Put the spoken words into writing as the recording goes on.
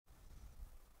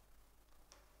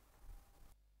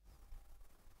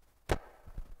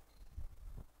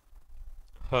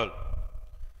Hello,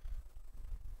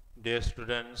 dear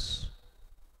students,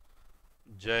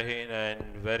 Jai Hind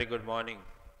and very good morning.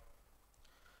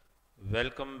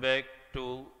 Welcome back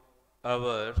to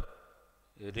our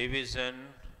revision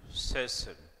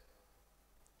session.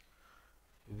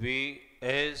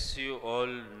 As you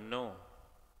all know,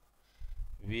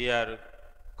 we are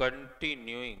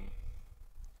continuing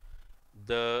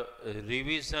the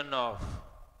revision of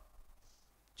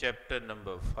chapter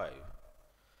number 5.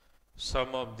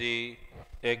 Some of the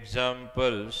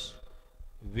examples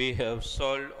we have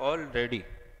solved already,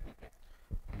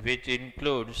 which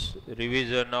includes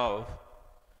revision of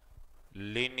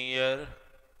linear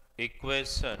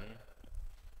equation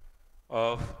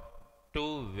of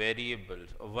two variables,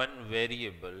 one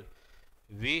variable.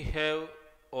 We have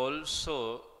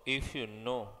also, if you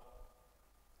know,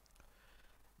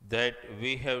 that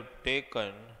we have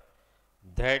taken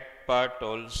that part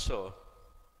also,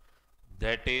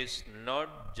 that is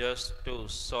not just to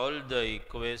solve the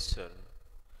equation,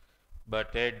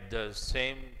 but at the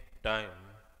same time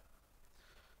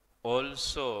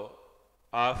also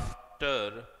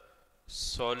after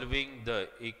solving the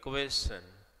equation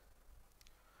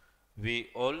we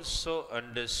also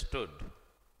understood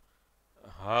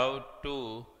how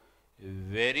to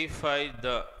verify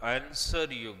the answer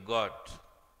you got,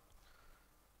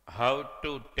 how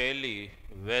to tell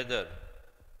whether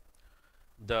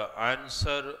the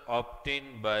answer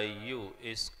obtained by you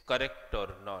is correct or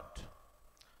not.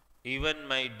 Even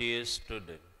my dear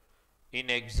student, in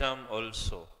exam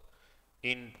also,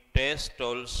 in test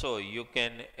also, you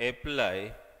can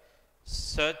apply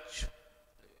such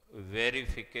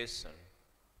verification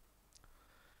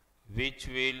which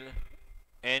will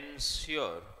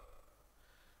ensure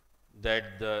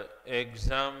that the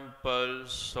example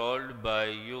solved by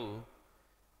you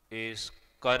is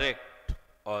correct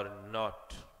or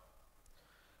not.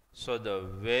 So the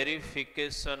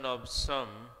verification of sum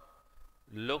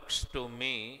looks to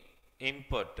me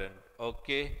important.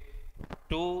 Okay,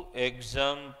 two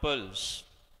examples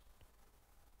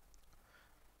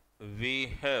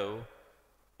we have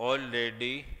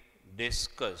already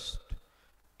discussed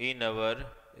in our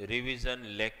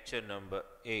revision lecture number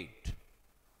 8.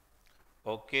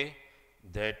 Okay,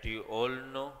 that you all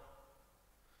know.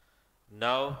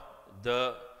 Now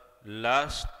the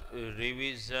last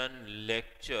revision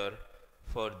lecture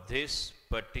for this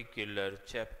particular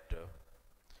chapter,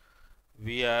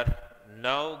 we are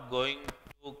now going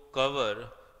to cover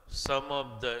some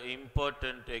of the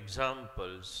important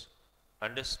examples.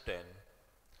 Understand,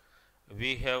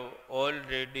 we have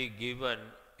already given,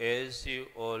 as you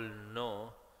all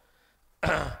know,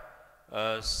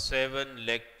 7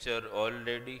 lecture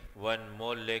already, one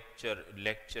more lecture,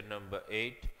 lecture number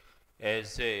 8,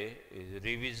 as a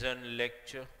revision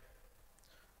lecture.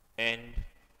 And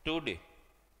today,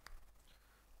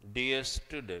 dear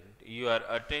student, you are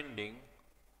attending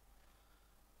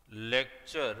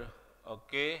lecture,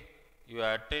 okay, you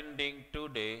are attending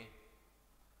today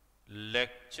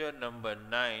lecture number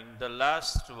 9, the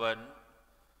last one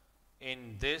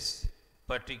in this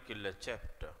particular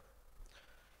chapter.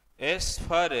 As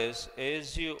far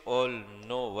as you all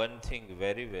know one thing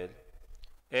very well,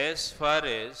 as far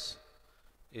as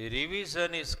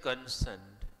revision is concerned,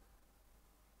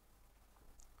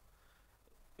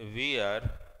 we are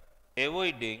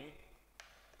avoiding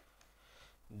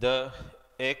the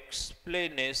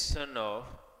explanation of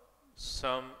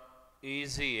some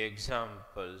easy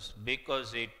examples,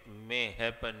 because it may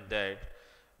happen that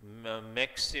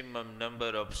maximum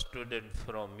number of students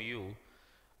from you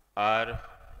are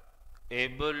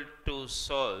able to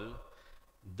solve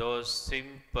those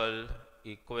simple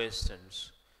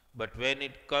equations. But when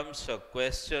it comes a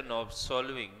question of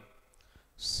solving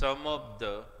some of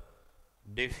the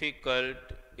difficult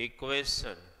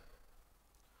equation,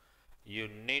 you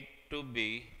need to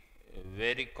be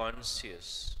very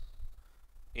conscious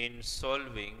in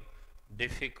solving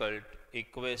difficult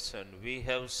equation. We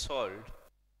have solved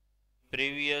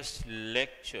previous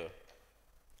lecture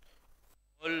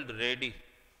already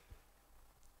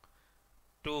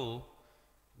two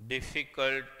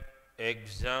difficult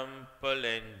example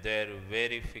and their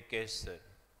verification.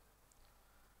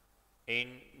 In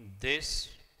this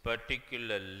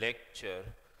particular lecture,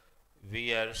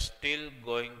 we are still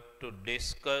going to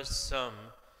discuss some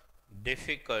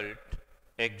difficult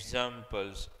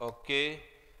examples. Okay,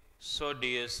 so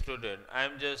dear student, I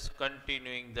am just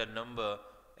continuing the number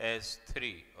as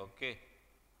 3. Okay,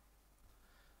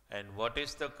 and what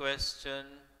is the question?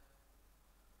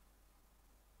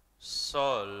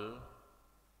 Solve,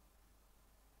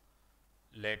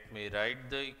 let me write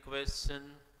the equation.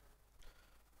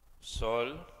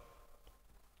 Solve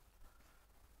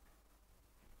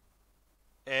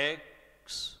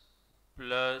x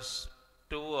plus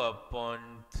 2 upon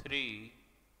 3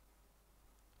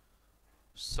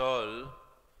 solve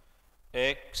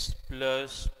x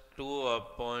plus 2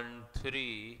 upon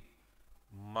 3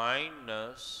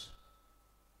 minus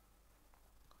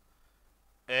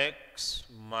x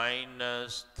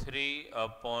minus 3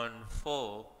 upon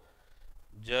 4,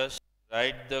 just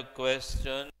write the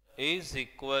question, is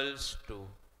equals to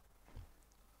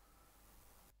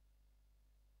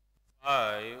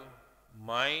 5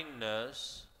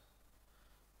 minus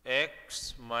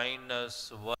x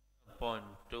minus 1 upon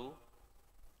 2,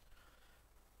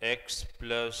 x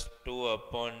plus 2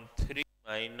 upon 3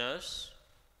 minus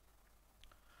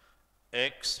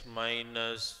x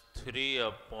minus 3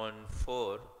 upon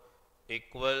 4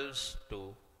 equals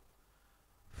to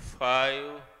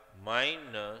 5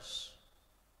 minus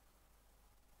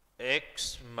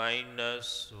x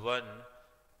minus 1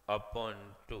 upon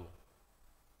 2.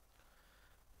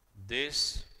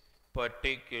 This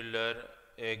particular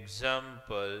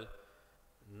example,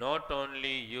 not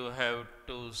only you have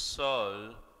to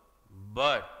solve,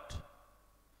 but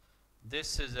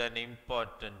this is an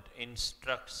important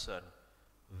instruction.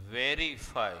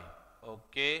 Verify,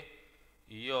 okay,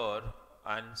 your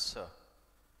answer.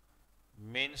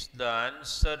 Means the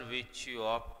answer which you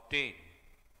obtain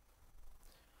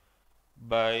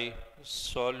by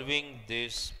solving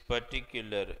this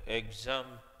particular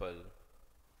example,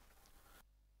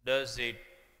 does it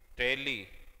tally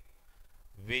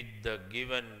with the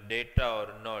given data or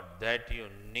not, that you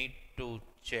need to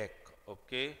check,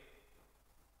 okay.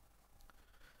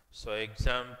 So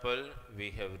example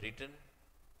we have written.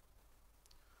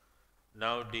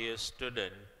 Now dear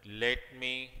student, let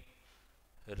me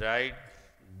write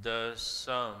the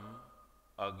sum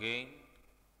again.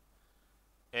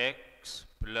 X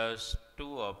plus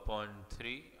 2 upon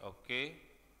 3, okay,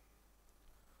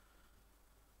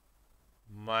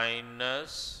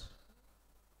 minus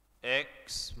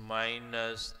x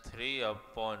minus 3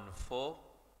 upon 4,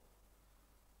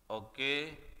 okay,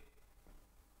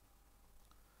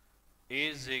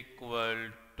 is equal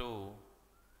to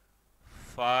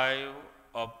 5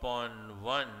 upon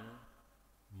 1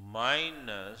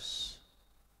 minus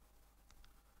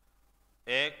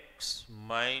x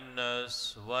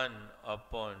minus 1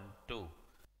 upon 2.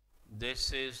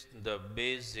 This is the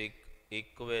basic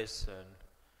equation,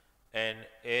 and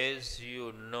as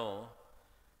you know,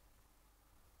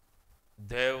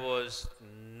 there was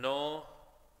no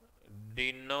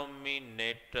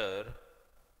denominator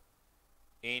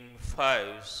in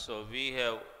 5, so we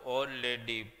have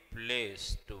already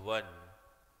placed 1.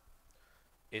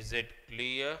 Is it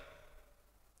clear?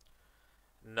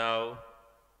 Now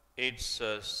it's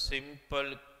a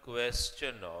simple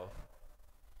question of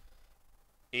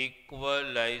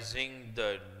equalizing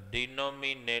the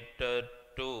denominator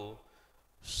to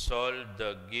solve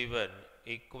the given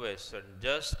equation.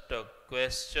 Just a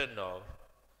question of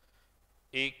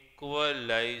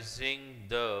equalizing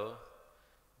the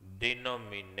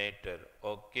denominator,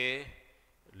 okay.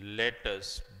 Let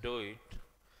us do it.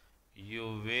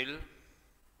 You will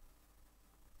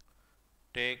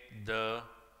take the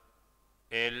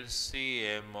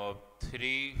LCM of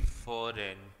 3, 4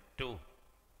 and 2.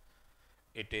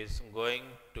 It is going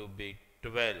to be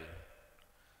 12.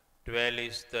 12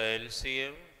 is the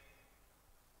LCM,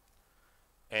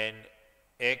 and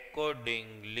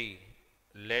accordingly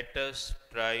let us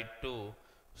try to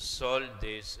solve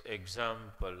this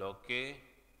example, okay.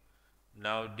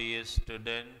 Now dear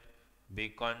student, be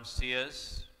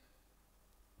conscious.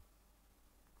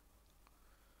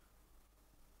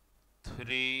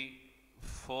 3,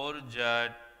 4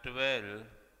 jar 12.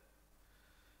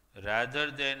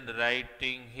 Rather than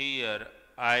writing here,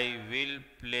 I will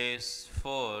place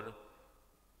 4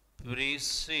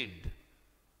 precede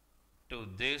to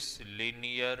this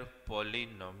linear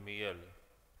polynomial.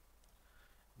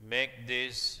 Make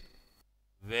this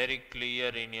very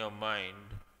clear in your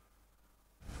mind.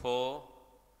 4,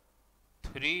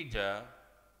 3 jar,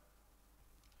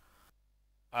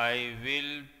 I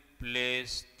will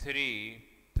place 3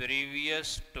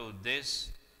 previous to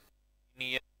this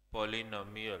linear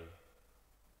polynomial.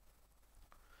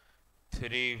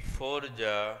 3, 4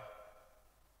 jar,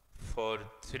 4,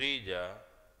 3 jar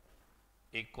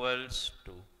equals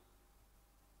to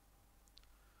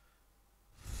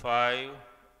 5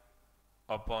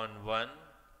 upon 1,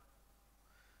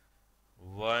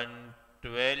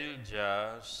 12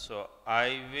 jar, so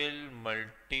I will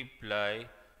multiply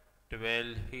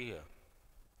 12 here.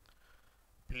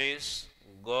 Please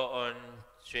go on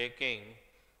checking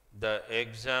the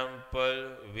example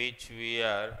which we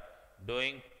are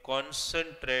doing.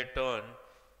 Concentrate on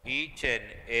each and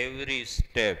every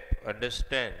step.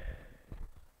 Understand?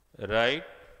 Right?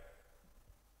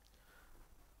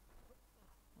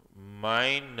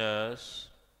 Minus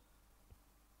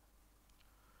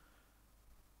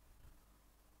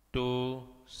 2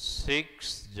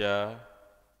 6 ja.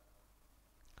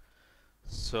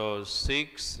 So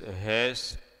 6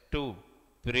 has to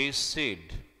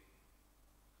precede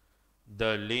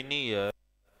the linear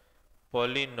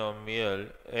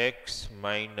polynomial x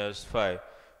minus 5.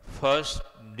 First,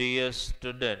 dear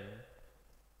student,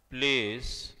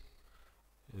 please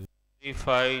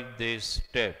verify this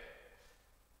step.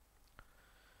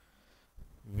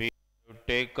 We have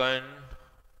taken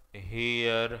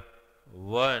here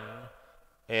 1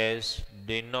 as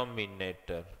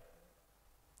denominator.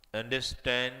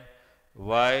 Understand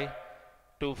why?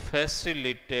 To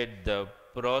facilitate the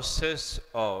process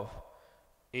of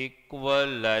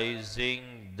equalizing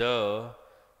the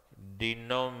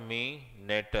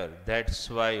denominator. That's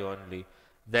why only.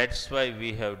 That's why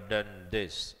we have done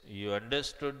this. You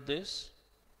understood this?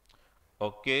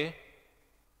 Okay.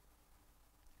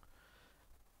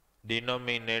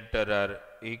 Denominator are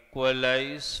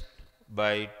equalized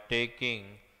by taking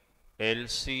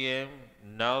LCM.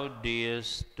 Now, dear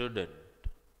student,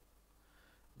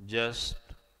 just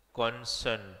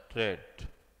concentrate.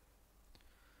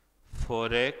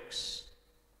 4x,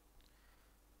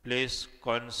 please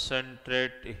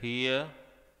concentrate here.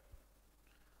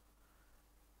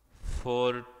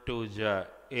 4 to ja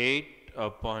 8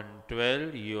 upon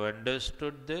 12, you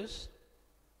understood this?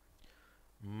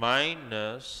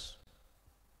 Minus,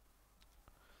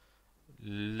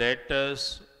 let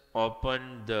us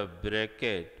open the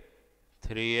bracket,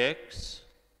 3x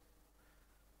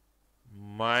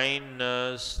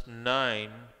minus 9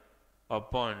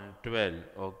 upon 12,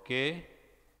 okay,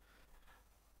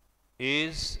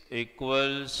 is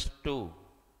equals to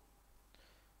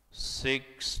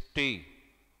 60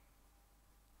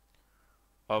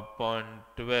 upon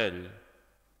 12.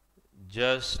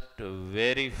 Just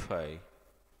verify.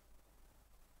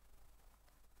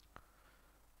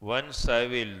 Once I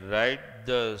will write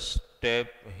the step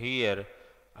here,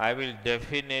 I will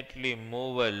definitely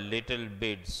move a little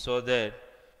bit so that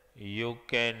you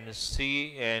can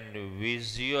see and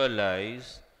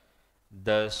visualize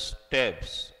the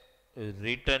steps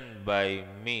written by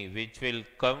me, which will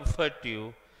comfort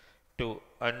you to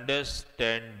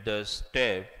understand the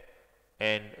step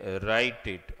and write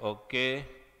it. Okay,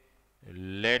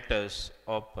 let us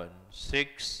open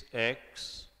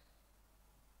 6x,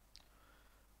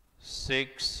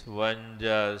 6 1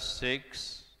 ja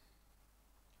 6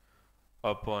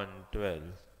 upon 12.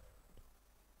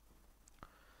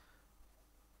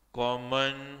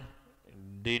 Common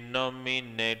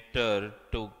denominator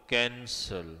to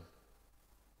cancel.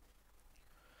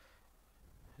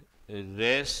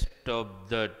 Rest of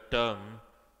the term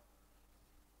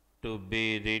to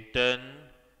be written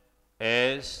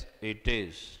as it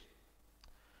is.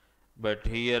 But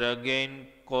here again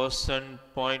quotient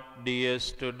point, dear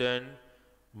student,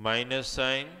 minus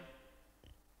sign.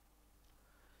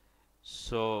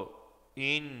 So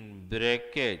in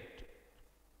bracket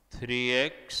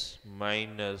 3x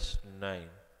minus 9.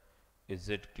 Is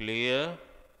it clear?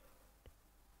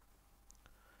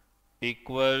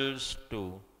 Equals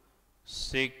to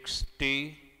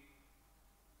 60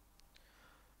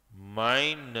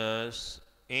 minus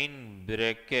in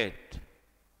bracket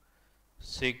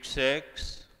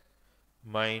 6x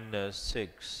minus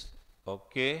 6.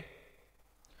 Okay.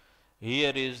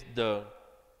 Here is the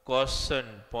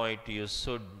quotient point you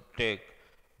should take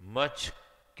much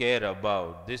care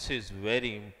about. This is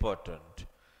very important.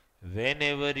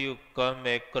 Whenever you come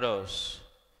across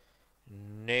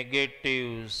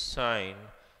negative sign,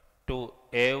 to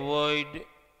avoid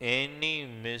any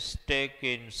mistake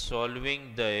in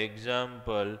solving the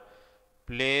example,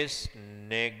 place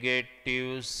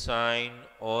negative sign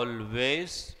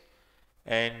always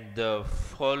and the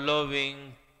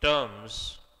following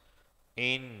terms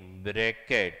in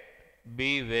bracket.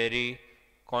 Be very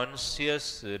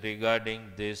conscious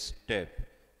regarding this step.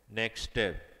 Next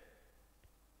step,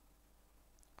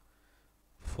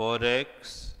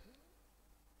 4x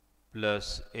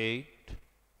plus 8.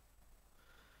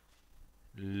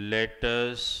 Let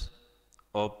us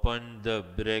open the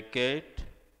bracket,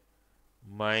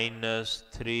 minus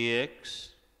 3x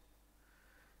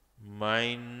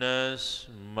minus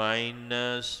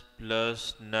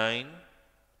plus 9,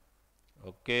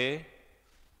 okay,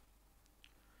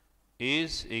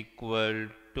 is equal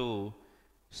to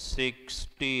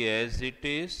 60 as it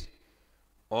is.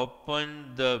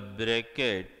 Open the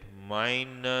bracket,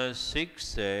 minus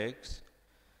 6x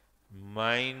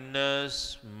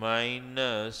minus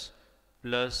minus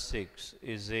plus 6.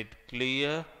 Is it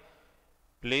clear?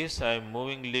 Please, I am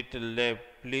moving little left.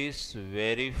 Please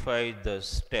verify the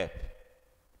step.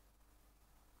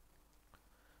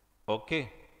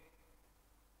 Okay.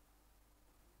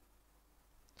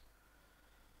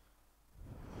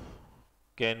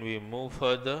 Can we move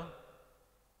further?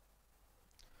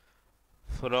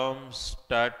 From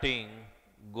starting,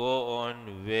 go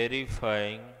on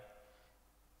verifying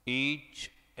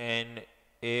each and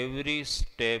every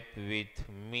step with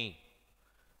me.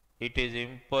 It is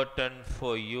important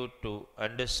for you to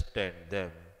understand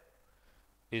them.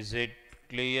 Is it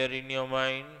clear in your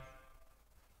mind?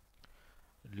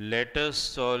 Let us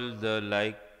solve the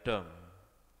like term.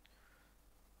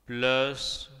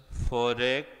 Plus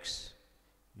 4x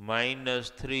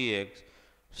minus 3x.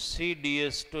 See,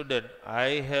 dear student,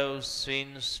 I have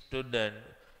seen student,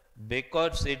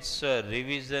 because it's a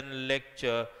revision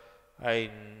lecture, I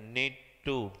need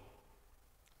to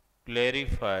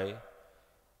clarify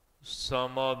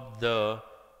some of the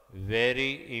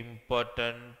very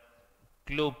important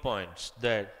clue points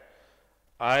that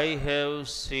I have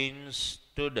seen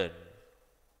student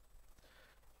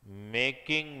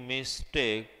making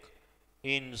mistake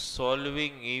in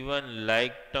solving even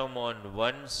like term on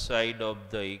one side of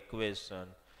the equation.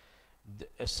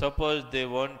 Suppose they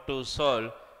want to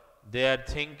solve, they are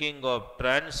thinking of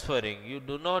transferring. You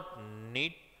do not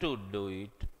need to do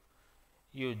it.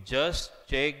 You just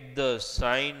check the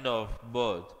sign of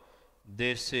both.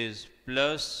 This is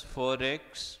plus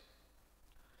 4x,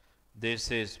 this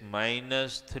is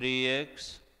minus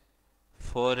 3x,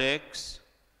 4x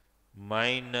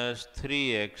minus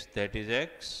 3x, that is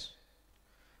x,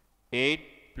 8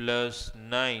 plus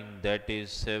 9, that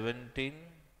is 17.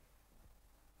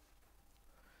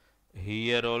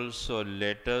 Here also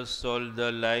let us solve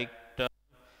the like term.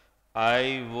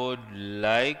 I would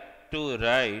like to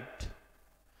write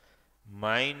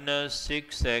minus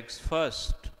 6x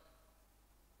first,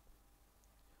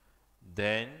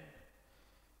 then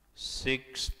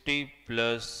 60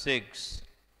 plus 6,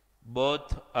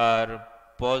 both are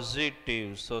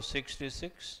positive, so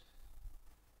 66.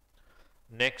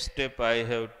 Next step I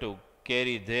have to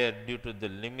carry there due to the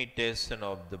limitation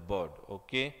of the board,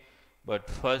 okay? But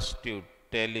first you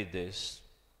tally this.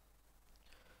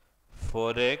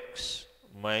 4x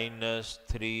minus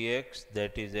 3x,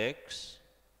 that is x,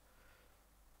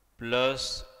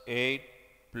 plus 8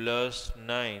 plus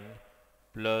 9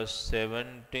 plus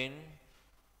 17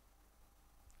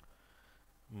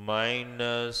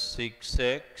 minus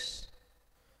 6x,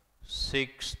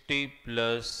 60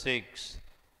 plus 6,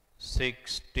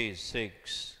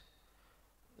 66.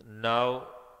 Now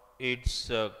it's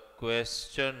a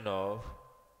question of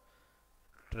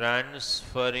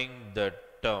transferring the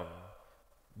term.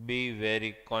 Be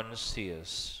very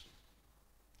conscious.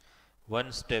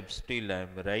 One step still I am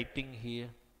writing here.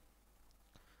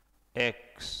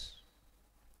 X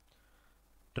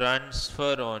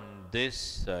transfer on this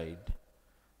side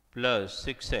plus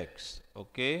 6x,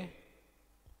 okay,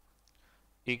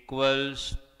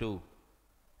 equals to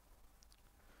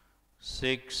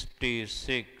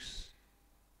 66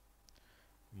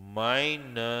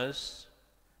 minus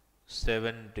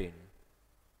 17.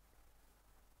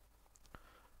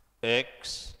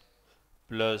 X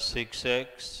plus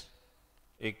 6x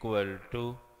equal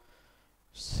to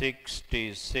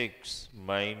 66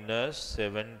 minus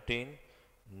 17.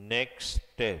 Next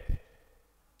step,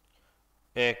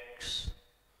 x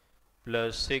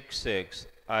plus 6x.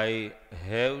 I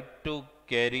have to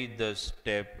carry the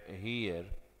step here.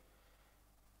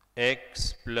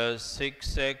 X plus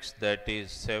 6x, that is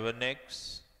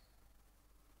 7x.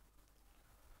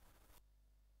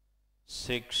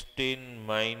 16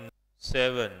 minus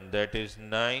 7, that is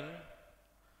 9.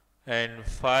 And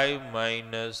 5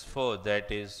 minus 4, that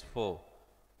is 4.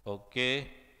 Okay.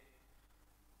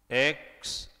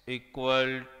 X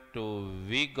equal to,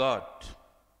 we got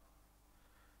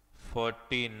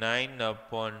 49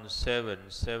 upon 7,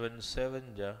 7 7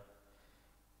 ja.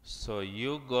 So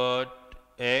you got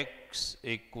x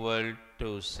equal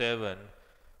to 7.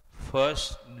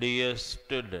 First, dear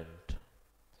student,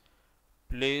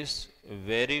 please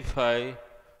verify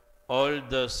all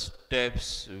the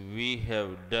steps we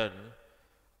have done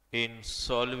in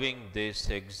solving this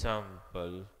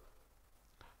example.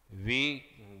 We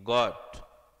got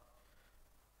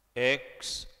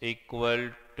x equal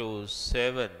to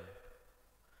 7,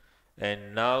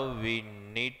 and now we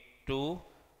need to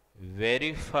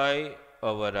verify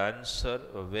our answer,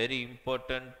 a very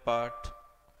important part.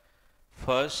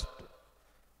 First,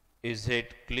 is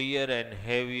it clear and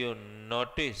have you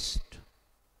noticed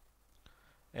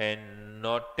and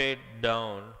noted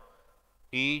down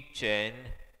each and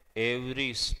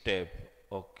every step.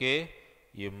 Okay,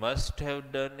 you must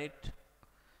have done it.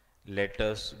 Let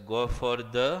us go for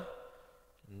the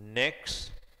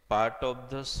next part of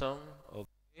the sum.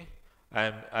 Okay,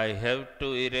 I have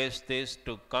to erase this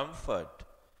to comfort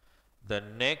the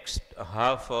next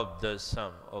half of the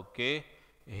sum. Okay,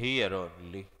 here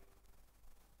only.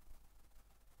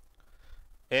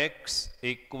 X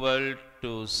equal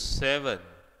to 7.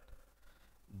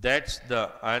 That's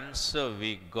the answer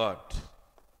we got.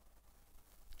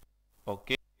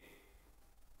 Okay.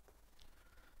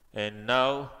 And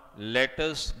now let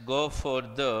us go for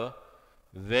the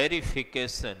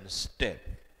verification step.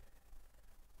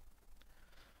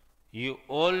 You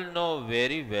all know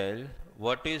very well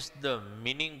what is the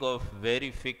meaning of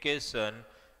verification,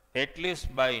 at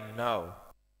least by now,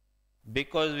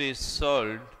 because we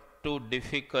solved two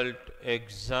difficult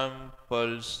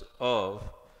examples of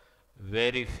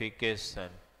verification.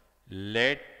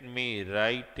 Let me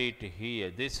write it here.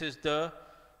 This is the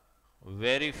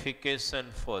verification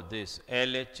for this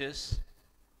LHS.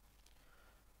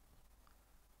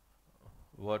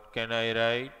 What can I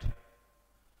write?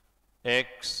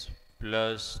 X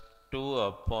plus 2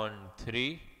 upon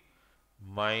 3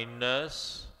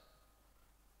 minus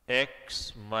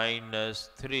x minus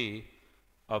 3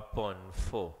 upon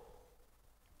 4.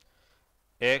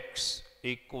 X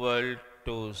equal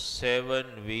to 7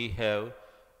 we have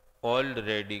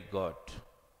already got.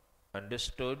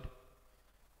 Understood?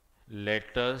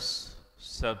 Let us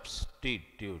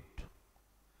substitute.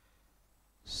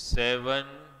 7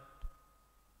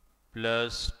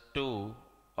 plus 2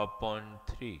 upon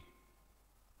 3.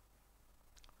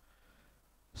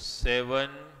 7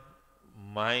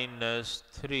 minus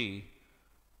 3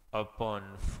 upon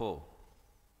 4.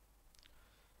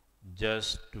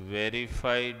 Just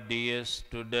verify, dear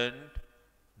student,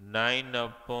 9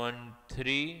 upon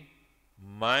 3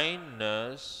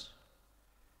 minus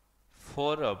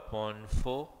 4 upon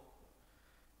 4.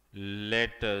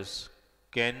 Let us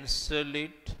cancel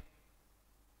it.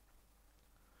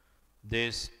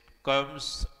 This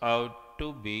comes out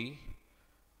to be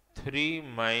 3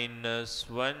 minus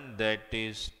 1, that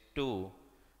is 2.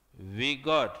 We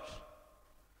got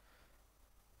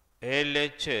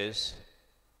LHS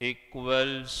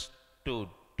equals to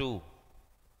 2.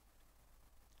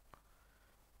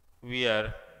 We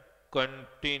are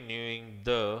continuing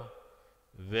the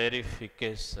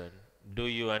verification. Do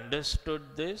you understood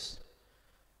this?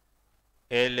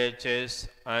 LHS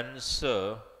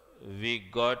answer we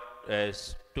got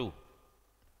as 2.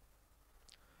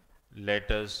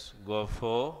 Let us go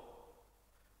for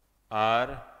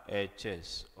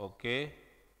RHS. Okay.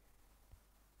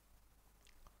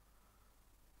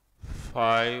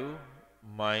 5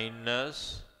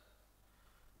 minus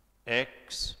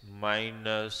x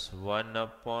minus 1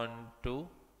 upon 2.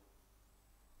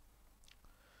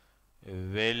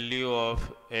 Value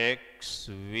of x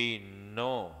we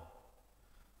know.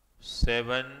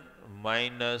 7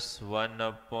 minus 1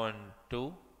 upon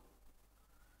 2.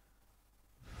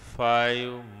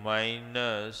 5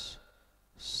 minus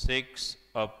 6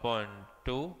 upon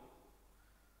 2.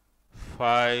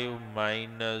 5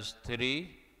 minus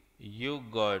 3. You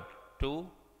got 2.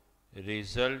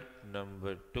 Result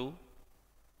number 2.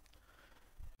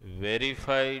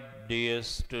 Verify, dear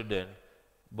student,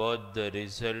 both the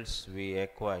results we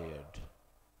acquired.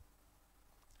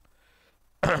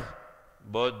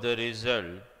 Both the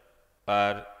results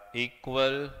are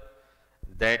equal.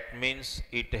 That means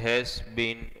it has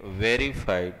been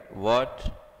verified.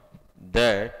 What?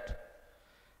 That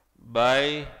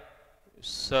by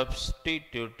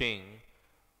substituting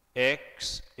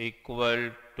x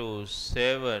equal to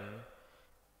 7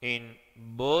 in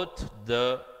both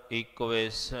the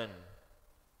equation,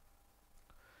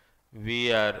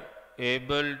 we are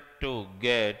able to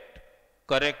get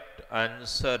correct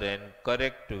answer and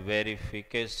correct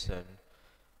verification.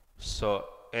 So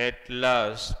at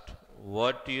last,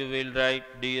 what you will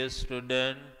write, dear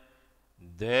student?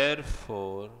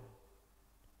 Therefore,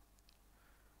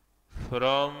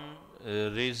 from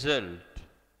result,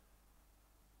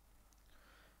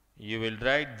 you will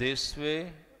write this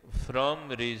way. From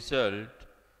result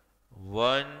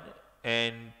 1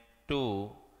 and 2,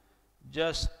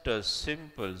 just a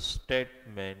simple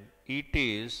statement. It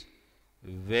is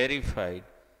verified.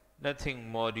 Nothing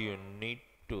more you need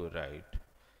to write.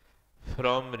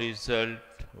 From result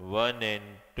 1 and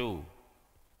 2,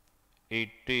 it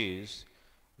is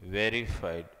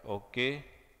verified. Okay.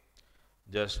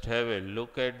 Just have a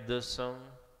look at the sum.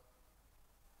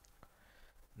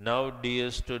 Now,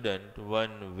 dear student,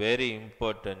 one very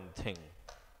important thing.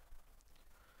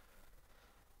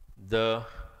 The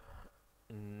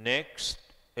next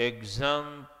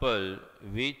example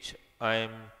which I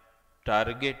am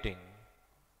targeting,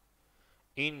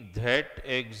 in that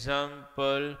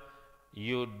example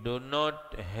you do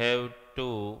not have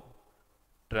to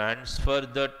transfer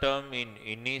the term in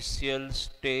initial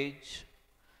stage.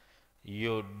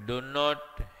 You do not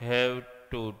have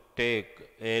to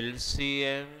take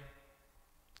LCM.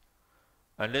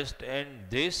 Understand,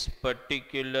 this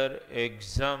particular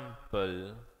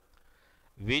example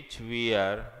which we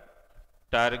are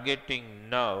targeting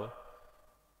now,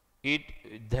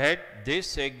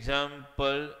 this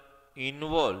example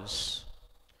involves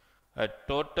a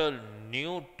total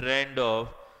new trend of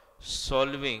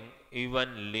solving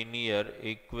even linear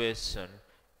equation.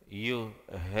 You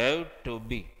have to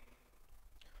be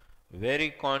very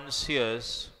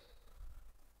conscious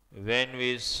when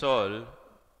we solve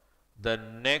the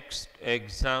next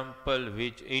example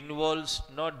which involves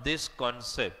not this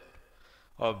concept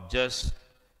of just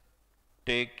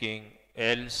taking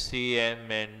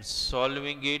LCM and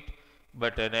solving it,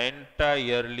 but an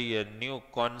entirely a new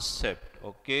concept.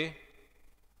 Okay,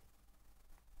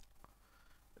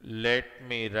 let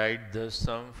me write the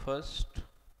sum first.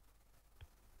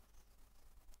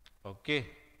 Okay,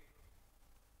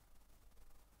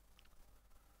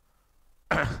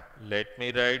 let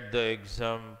me write the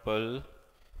example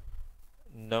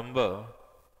number.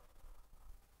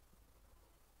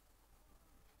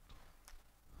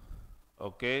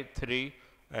 Okay, 3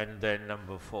 and then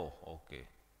number 4. Okay,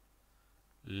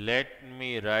 let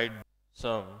me write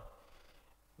sum.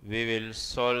 We will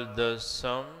solve the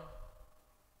sum,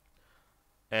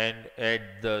 and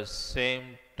at the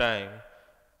same time,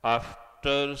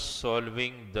 after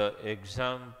solving the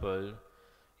example,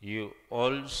 you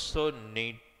also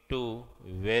need to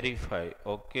verify.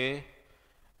 Okay,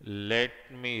 let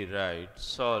me write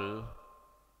solve.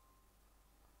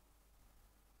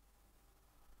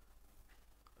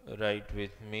 Write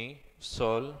with me,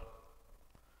 solve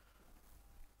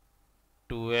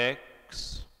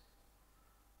 2x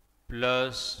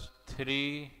plus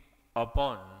 3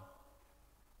 upon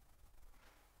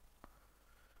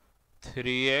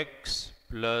 3x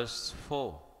plus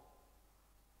 4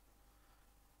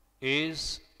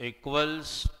 is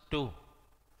equals to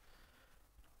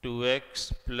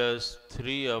 2x plus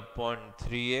 3 upon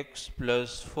 3x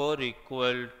plus 4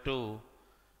 equal to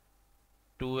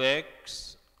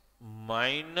 2x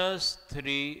minus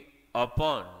 3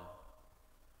 upon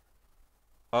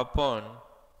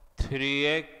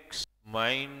 3x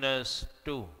minus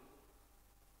 2.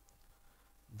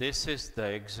 This is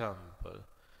the example.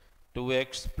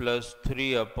 2x plus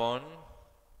 3 upon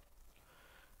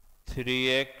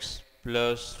 3x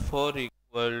plus 4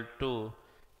 equal to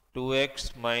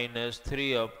 2x minus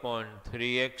 3 upon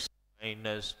 3x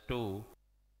minus 2.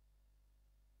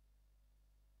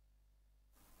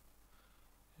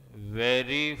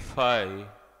 Verify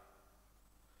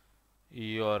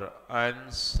your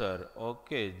answer.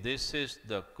 Okay, this is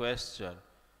the question,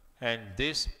 and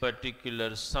this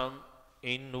particular sum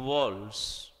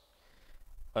involves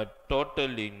a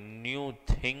totally new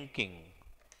thinking.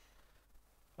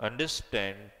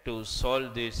 Understand, to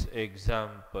solve this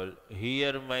example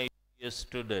here, my dear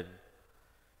student,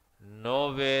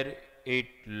 nowhere it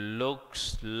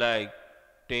looks like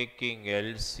taking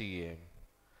LCM.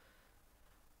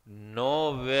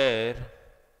 Nowhere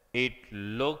it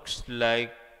looks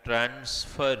like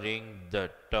transferring the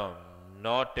term,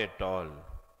 not at all.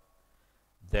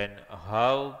 Then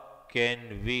how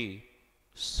can we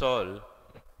solve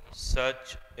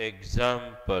such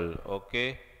example?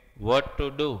 Okay, what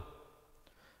to do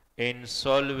in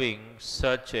solving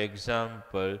such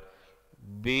example?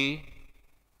 Be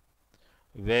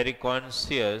very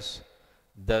conscious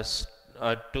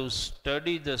to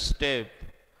study the step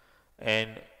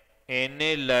and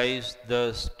analyze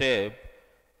the step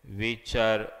which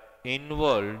are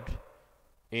involved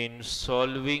in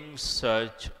solving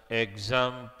such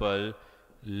example.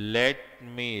 Let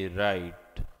me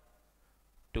write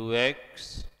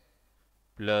 2x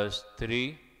plus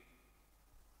 3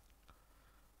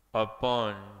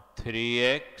 upon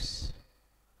 3x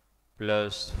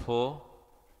plus 4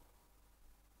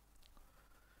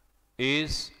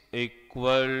 is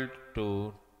equal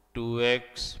to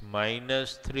 2x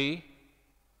minus 3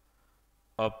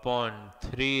 upon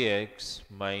 3x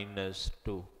minus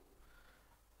 2.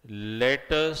 Let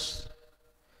us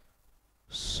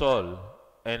solve,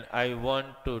 and I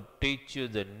want to teach you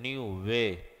the new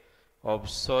way of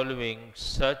solving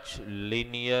such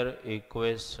linear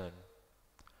equation.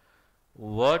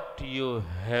 What you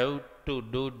have to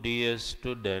do, dear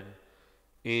student,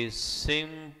 is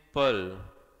simple.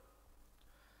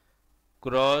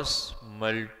 cross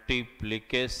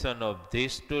multiplication of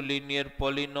these two linear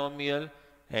polynomial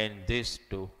and these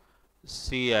two.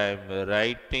 See, I am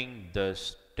writing the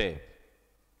step.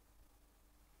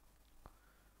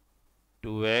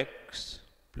 2x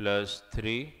plus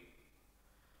 3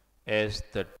 as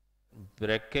the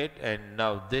bracket, and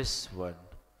now this one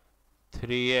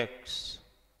 3x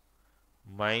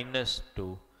minus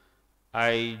 2.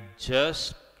 I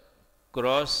just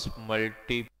cross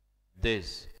multiply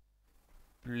this.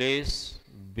 Please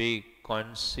be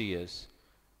conscious.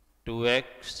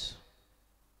 2x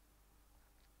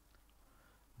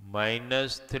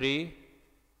minus 3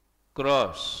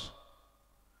 cross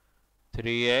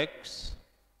 3x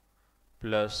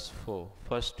plus 4.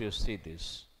 First you see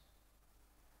this.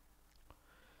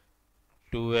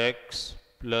 2x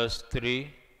plus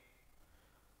 3,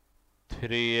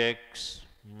 3x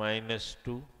minus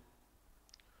 2,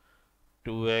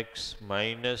 2x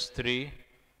minus 3,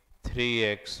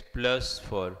 3x plus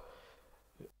 4.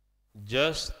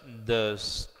 Just the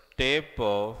step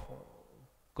of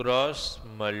cross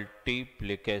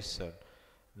multiplication.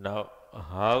 Now,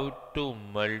 how to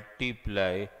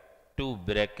multiply two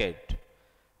bracket?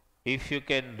 If you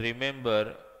can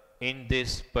remember, in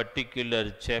this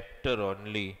particular chapter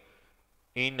only,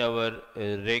 in our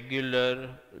regular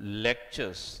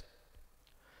lectures,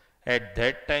 at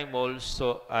that time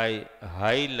also I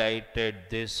highlighted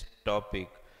this topic,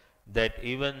 that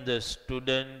even the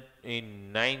student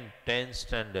in 9th, 10th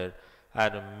standard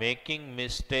are making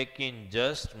mistake in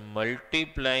just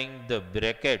multiplying the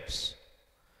brackets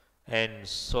and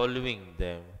solving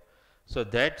them. So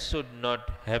that should not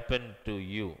happen to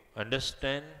you.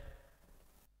 Understand?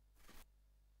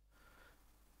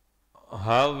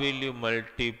 How will you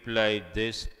multiply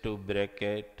this two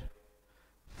bracket?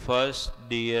 First,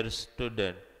 dear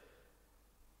student,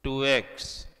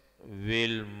 2x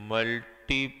will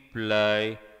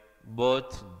multiply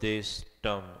both this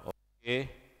term. Okay?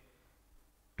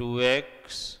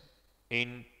 2x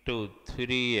into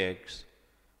 3x.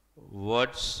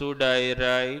 What should I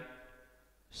write?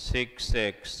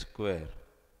 6x square.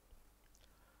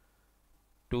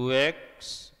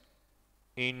 2x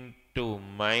into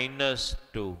minus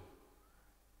 2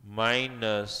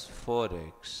 minus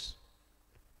 4x.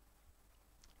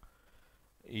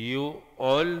 You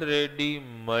already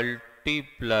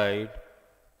multiplied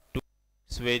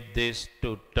 2x with these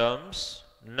two terms.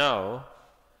 Now,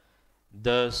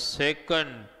 the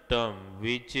second term,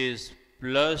 which is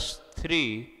plus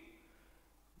 3,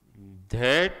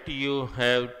 that you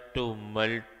have to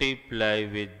multiply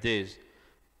with this.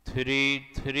 3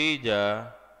 3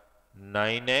 are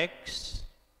 9x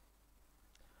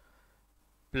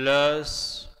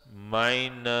plus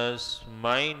minus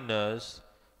minus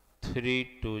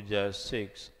 3 2 are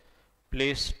 6.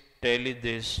 Please tally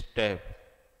this step.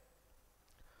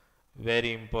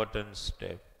 Very important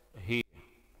step. Here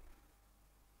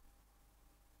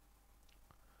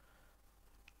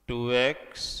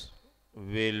 2x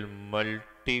will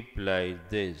multiply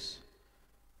this.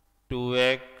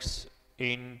 2x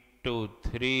into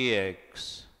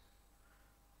 3x,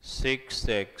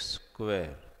 6x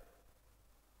square.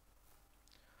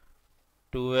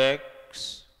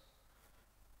 2x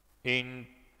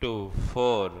into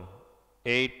 4,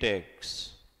 8x,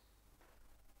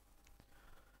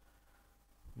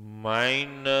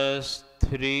 minus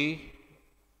 3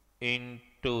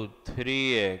 into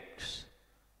 3x,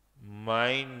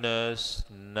 minus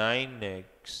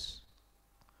 9x,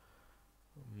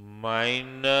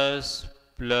 minus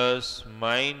plus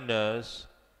minus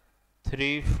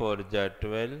 3 4 are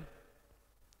 12.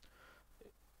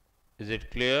 Is it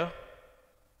clear?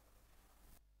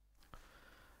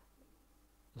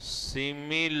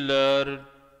 Similar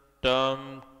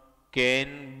term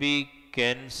can be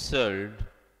cancelled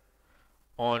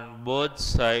on both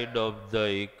sides of the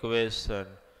equation.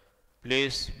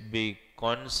 Please be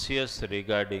conscious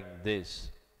regarding this.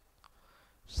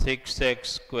 6x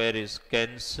square is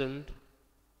cancelled.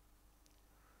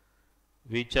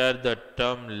 Which are the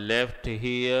term left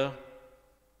here?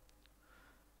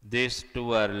 These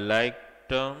two are like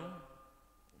term.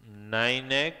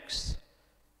 9x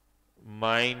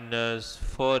minus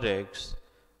 4x,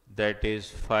 that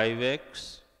is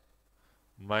 5x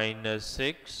minus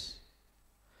 6.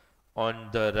 On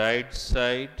the right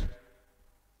side,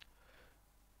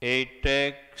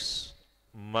 8x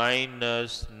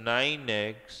minus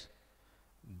 9x,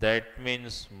 that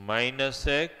means minus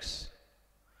x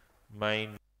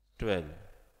minus 12.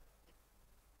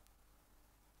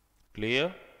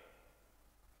 Clear?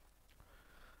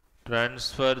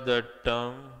 Transfer the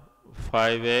term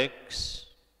 5x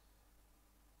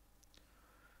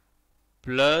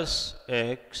plus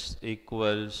x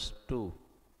equals 2.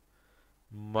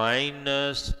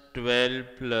 Minus 12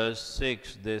 plus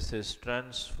 6, this is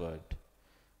transferred.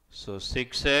 So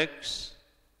 6x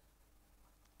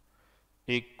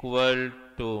equal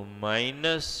to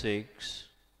minus 6,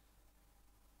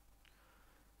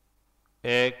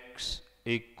 x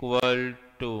equal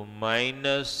to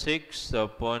minus 6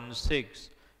 upon 6.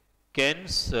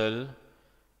 Cancel,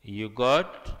 you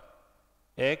got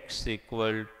x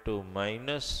equal to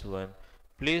minus 1.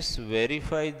 Please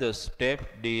verify the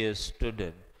step, dear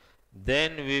student.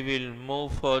 Then we will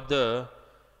move for the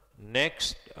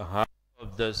next half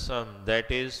of the sum, that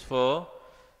is for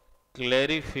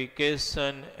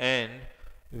clarification and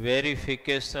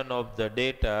verification of the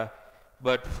data.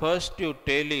 But first you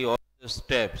tally all the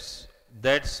steps.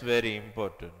 That's very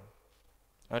important.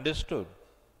 Understood?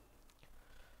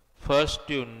 First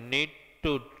you need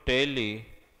to tally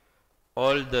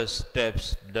all the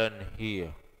steps done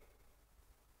here.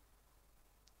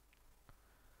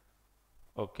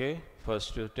 Okay,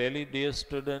 first you tally, dear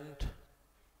student.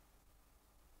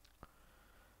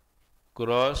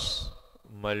 Cross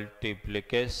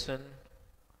multiplication.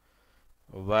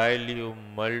 While you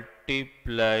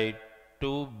multiply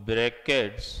two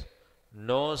brackets,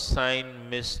 no sign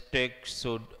mistake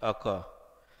should occur.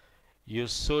 You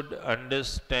should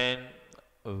understand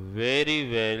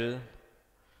very well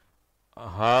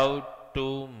how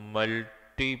to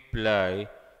multiply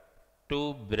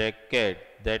two bracket.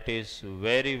 That is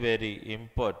very, very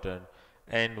important.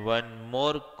 And one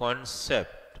more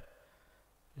concept,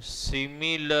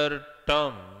 similar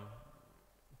term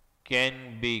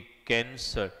can be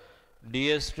cancelled.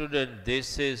 Dear student,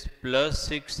 this is plus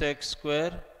 6x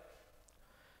square.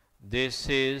 This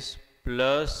is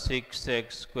plus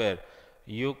 6x square.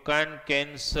 You can't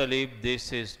cancel if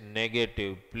this is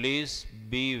negative. Please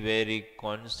be very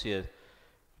conscious.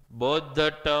 Both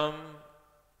the term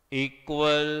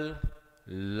equal,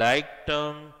 like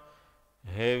term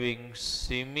having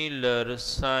similar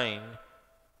sign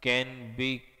can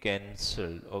be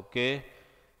cancelled. Okay.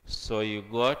 So you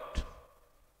got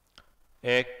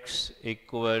x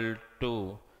equal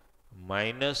to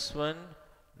minus 1.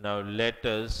 Now let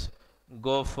us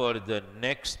go for the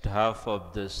next half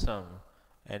of the sum,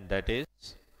 and that is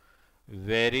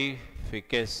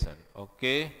verification.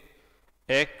 Okay.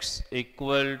 X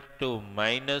equal to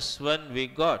minus 1 we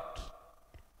got.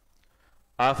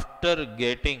 After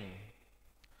getting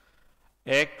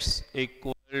x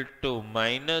equal to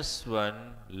minus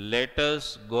 1, let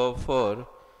us go for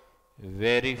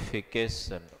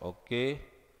verification. Okay.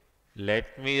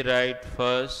 Let me write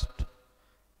first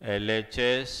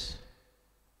LHS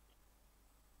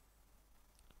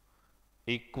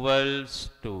equals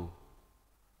to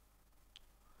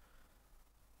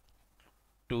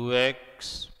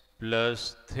 2x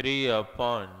plus 3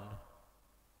 upon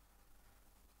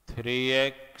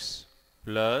 3x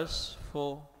plus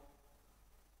 4.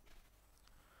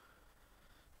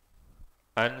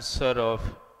 Answer of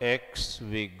x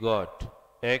we got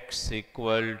x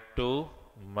equal to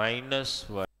minus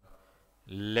 1.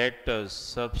 Let us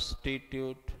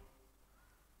substitute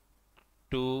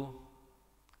 2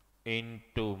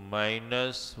 into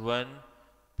minus 1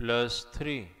 plus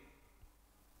 3.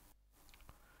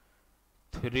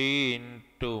 3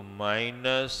 into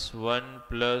minus 1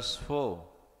 plus 4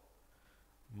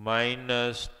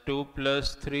 minus 2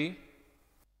 plus 3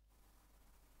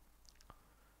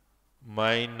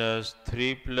 minus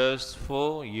 3 plus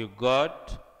 4. You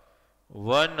got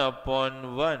 1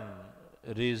 upon 1.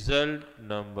 Result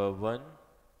number 1.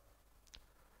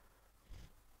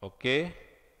 Okay.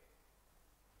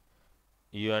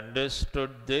 You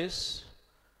understood this?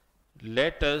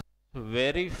 Let us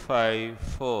verify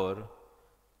for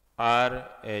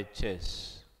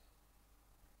RHS.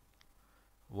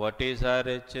 What is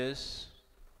RHS?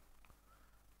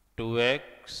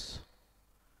 2x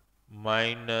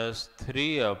minus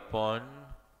 3 upon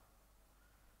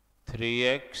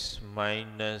 3x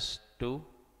minus 2.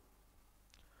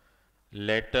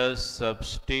 Let us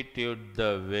substitute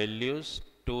the values.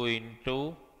 2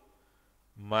 into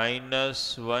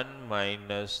minus 1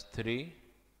 minus 3.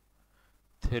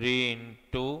 3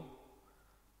 into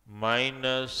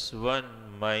minus 1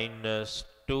 minus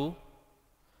 2.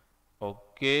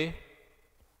 Okay.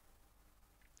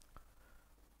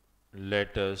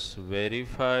 Let us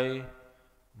verify.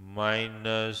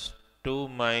 Minus 2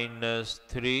 minus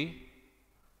 3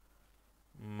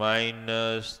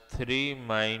 minus 3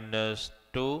 minus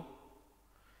 2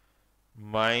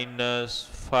 minus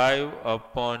 5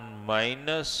 upon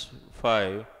minus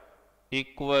 5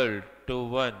 equal to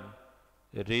 1.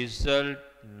 Result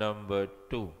number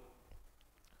 2.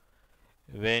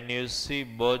 when you see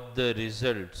both the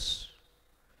results,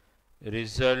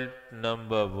 result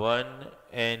number 1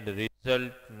 and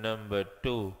result number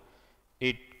 2,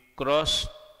 it cross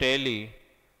tally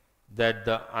that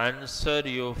the answer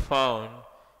you found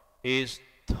is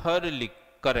thoroughly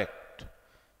correct.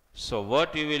 So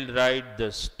what you will write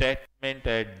the statement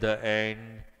at the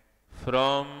end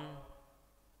from,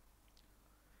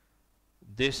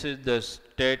 this is the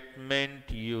statement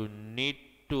you need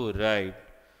to write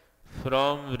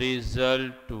from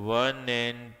result 1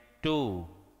 and 2.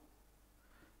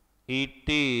 It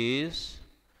is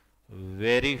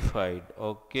verified,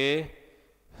 okay?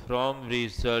 From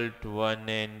result 1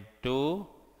 and 2,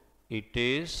 it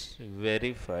is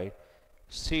verified.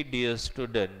 See dear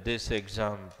student, these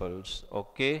examples,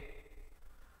 okay?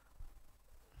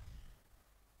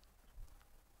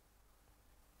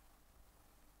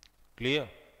 Clear?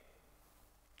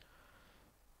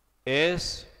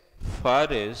 As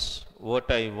far as what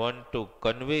I want to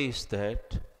convey is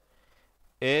that,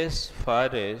 as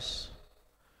far as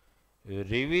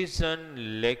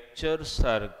revision lectures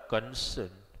are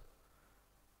concerned,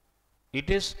 it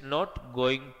is not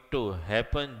going to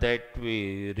happen that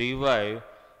we revive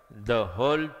the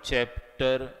whole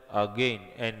chapter again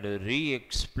and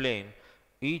re-explain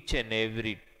each and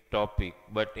every topic.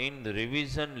 But in the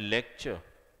revision lecture,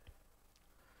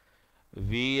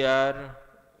 we are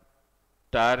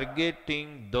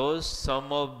targeting those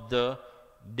some of the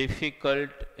difficult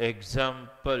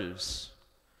examples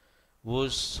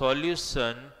whose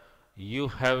solution you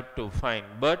have to find.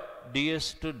 But dear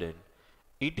student,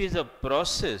 it is a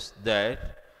process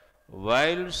that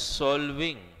while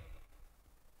solving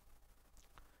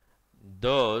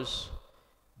those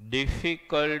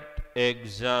difficult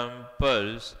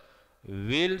examples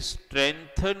will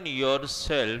strengthen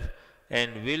yourself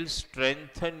and will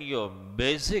strengthen your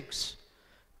basics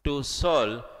to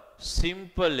solve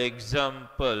simple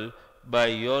example by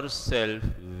yourself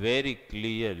very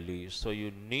clearly. So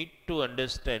you need to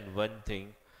understand one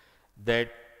thing,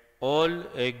 that all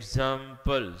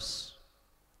examples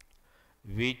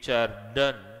which are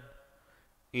done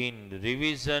in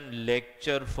revision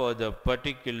lecture for the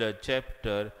particular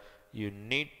chapter, you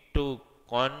need to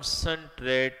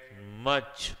concentrate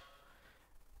much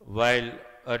while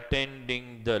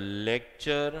attending the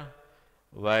lecture,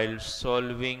 while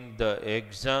solving the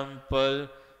example,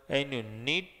 and you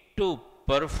need to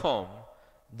perform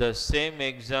the same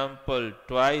example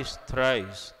twice,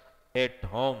 thrice at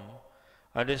home.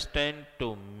 Understand,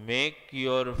 to make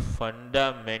your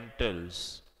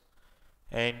fundamentals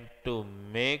and to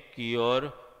make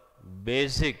your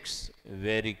basics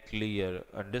very clear.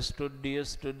 Understood, dear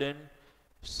student?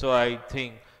 So I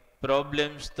think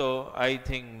problems though, I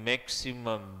think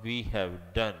maximum we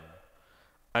have done.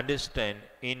 Understand,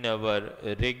 in our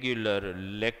regular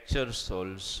lectures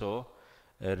also,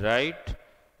 right?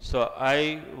 So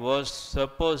I was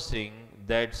supposing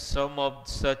that some of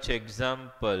such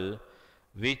example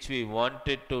which we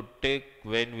wanted to take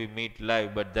when we meet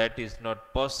live, but that is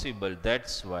not possible.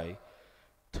 That's why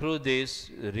through these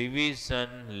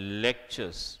revision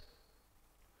lectures,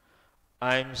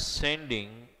 I am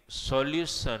sending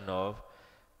solution of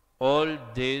all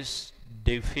these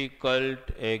difficult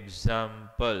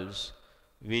examples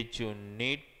which you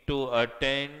need to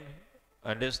attend,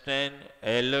 understand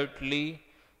alertly,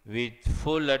 with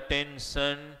full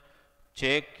attention,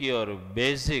 check your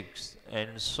basics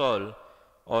and solve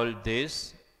all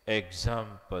these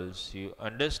examples. You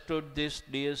understood this,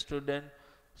 dear student?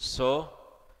 So,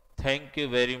 thank you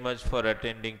very much for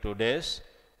attending today's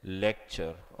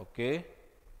lecture. Okay.